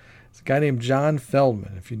band. It's a guy named John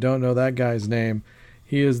Feldman. If you don't know that guy's name,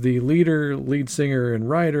 he is the leader, lead singer, and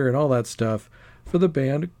writer and all that stuff for the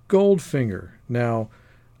band Goldfinger. Now,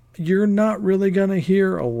 you're not really going to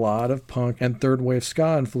hear a lot of punk and third wave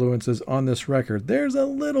ska influences on this record. There's a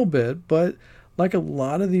little bit, but like a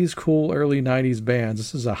lot of these cool early 90s bands,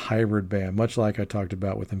 this is a hybrid band, much like I talked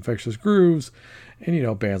about with Infectious Grooves and, you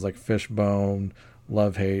know, bands like Fishbone,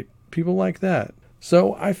 Love Hate, people like that.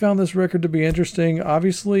 So I found this record to be interesting.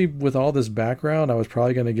 Obviously, with all this background, I was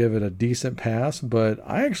probably going to give it a decent pass, but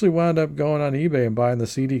I actually wound up going on eBay and buying the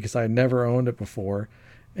CD because I never owned it before.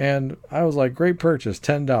 And I was like, great purchase,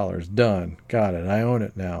 $10, done, got it, I own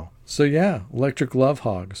it now. So yeah, Electric Love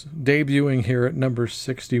Hogs, debuting here at number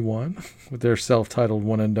 61 with their self-titled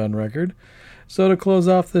One and Done record. So to close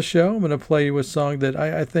off the show, I'm going to play you a song that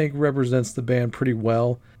I think represents the band pretty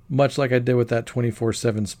well, much like I did with that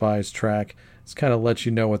 24/7 Spies track. It's kind of lets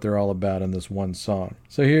you know what they're all about in this one song.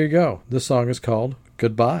 So here you go. This song is called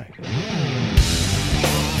Goodbye.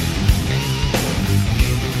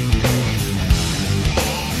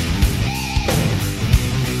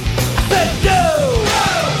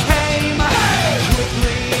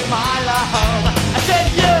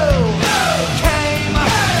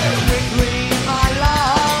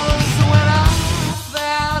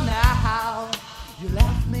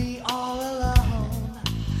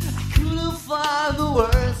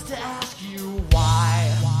 Words to ask you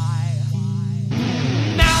why.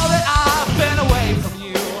 Now that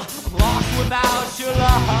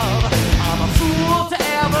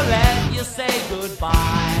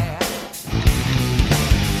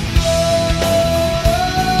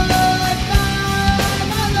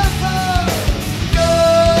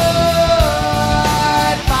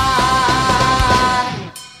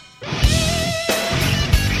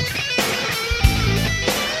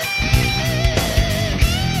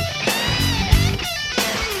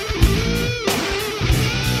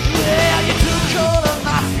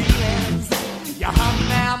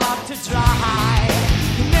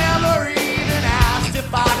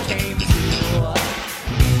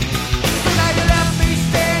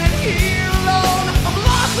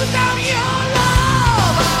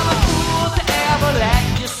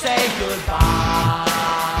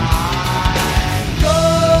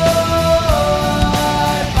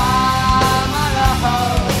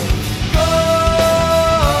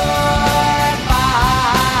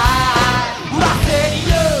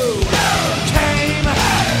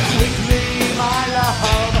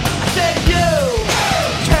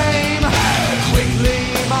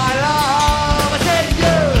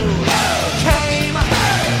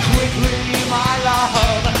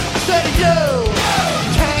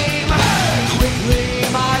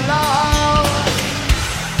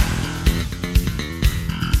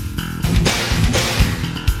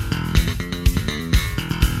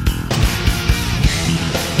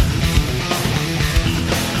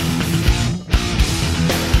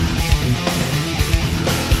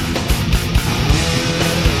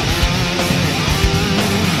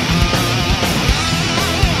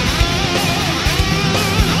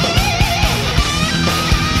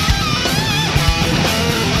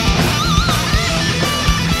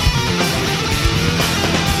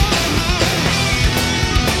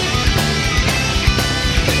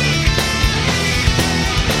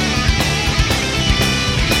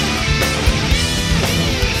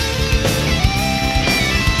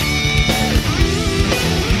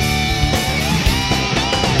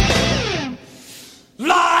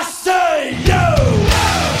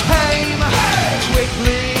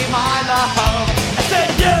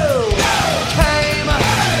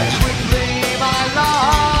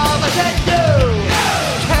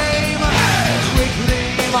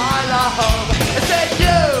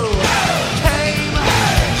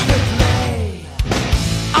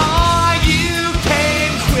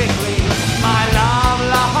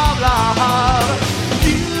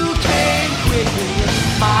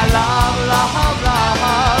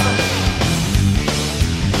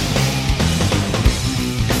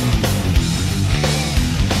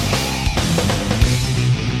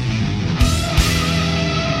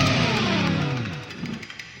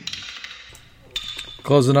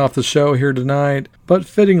Closing off the show here tonight, but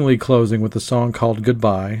fittingly closing with a song called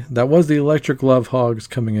Goodbye. That was the Electric Love Hogs,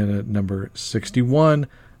 coming in at number 61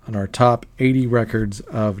 on our top 80 records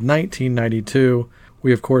of 1992.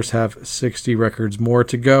 We, of course, have 60 records more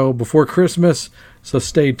to go before Christmas, so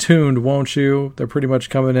stay tuned, won't you? They're pretty much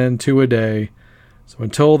coming in 2 a day. So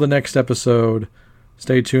until the next episode,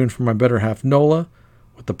 stay tuned for my better half Nola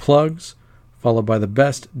with the plugs, followed by the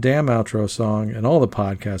best damn outro song in all the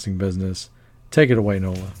podcasting business. Take it away,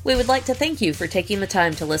 Nola. We would like to thank you for taking the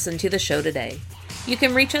time to listen to the show today. You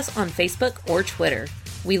can reach us on Facebook or Twitter.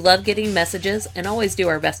 We love getting messages and always do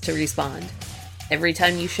our best to respond. Every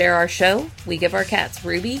time you share our show, we give our cats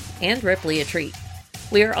Ruby and Ripley a treat.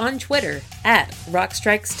 We are on Twitter at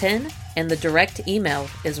rockstrikes10, and the direct email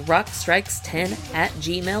is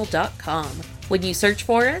rockstrikes10@gmail.com. When you search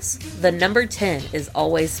for us, the number 10 is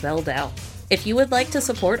always spelled out. If you would like to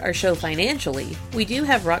support our show financially, we do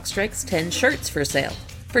have Rock Strikes 10 shirts for sale.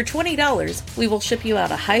 For $20, we will ship you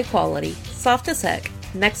out a high-quality, soft-as-heck,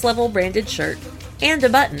 next-level branded shirt and a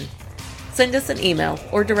button. Send us an email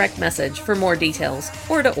or direct message for more details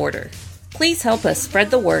or to order. Please help us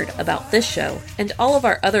spread the word about this show and all of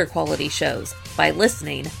our other quality shows by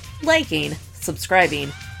listening, liking,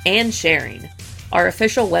 subscribing, and sharing. Our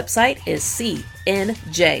official website is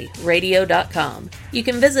cnjradio.com. You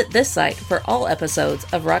can visit this site for all episodes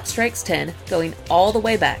of Rock Strikes 10 going all the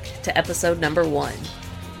way back to episode number 1.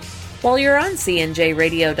 While you're on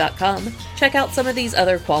cnjradio.com, check out some of these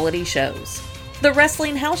other quality shows. The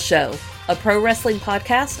Wrestling House Show, a pro wrestling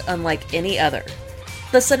podcast unlike any other.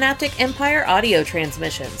 The Synaptic Empire audio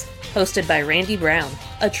transmissions, hosted by Randy Brown,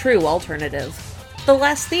 a true alternative. The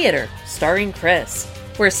Last Theater, starring Chris,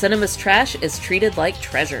 where cinema's trash is treated like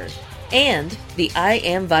treasure. And the I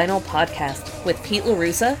Am Vinyl podcast with Pete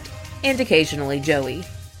LaRussa and occasionally Joey.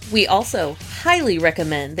 We also highly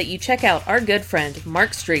recommend that you check out our good friend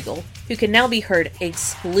Mark Striegel, who can now be heard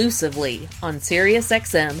exclusively on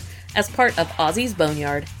SiriusXM as part of Ozzy's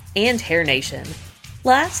Boneyard and Hair Nation.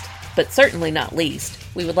 Last, but certainly not least,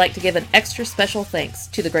 we would like to give an extra special thanks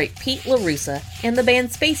to the great Pete LaRussa and the band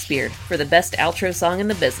Spacebeard for the best outro song in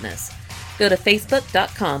the business. Go to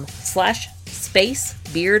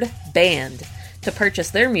facebook.com/SpaceBeardBand to purchase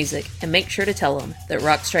their music and make sure to tell them that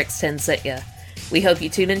Rock Strikes 10 sent ya. We hope you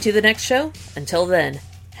tune into the next show. Until then,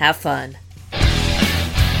 have fun.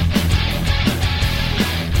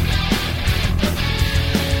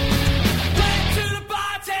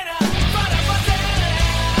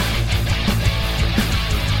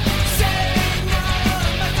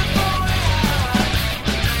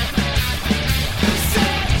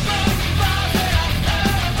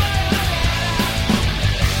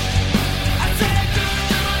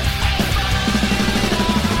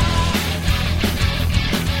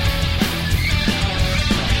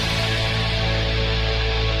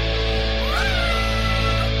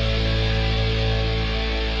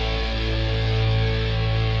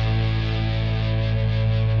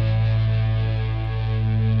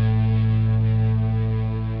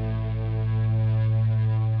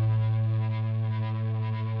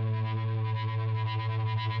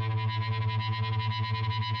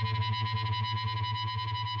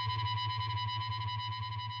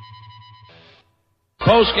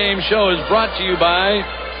 Post-game show is brought to you by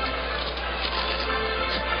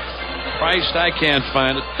Christ, I can't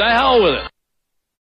find it. The hell with it.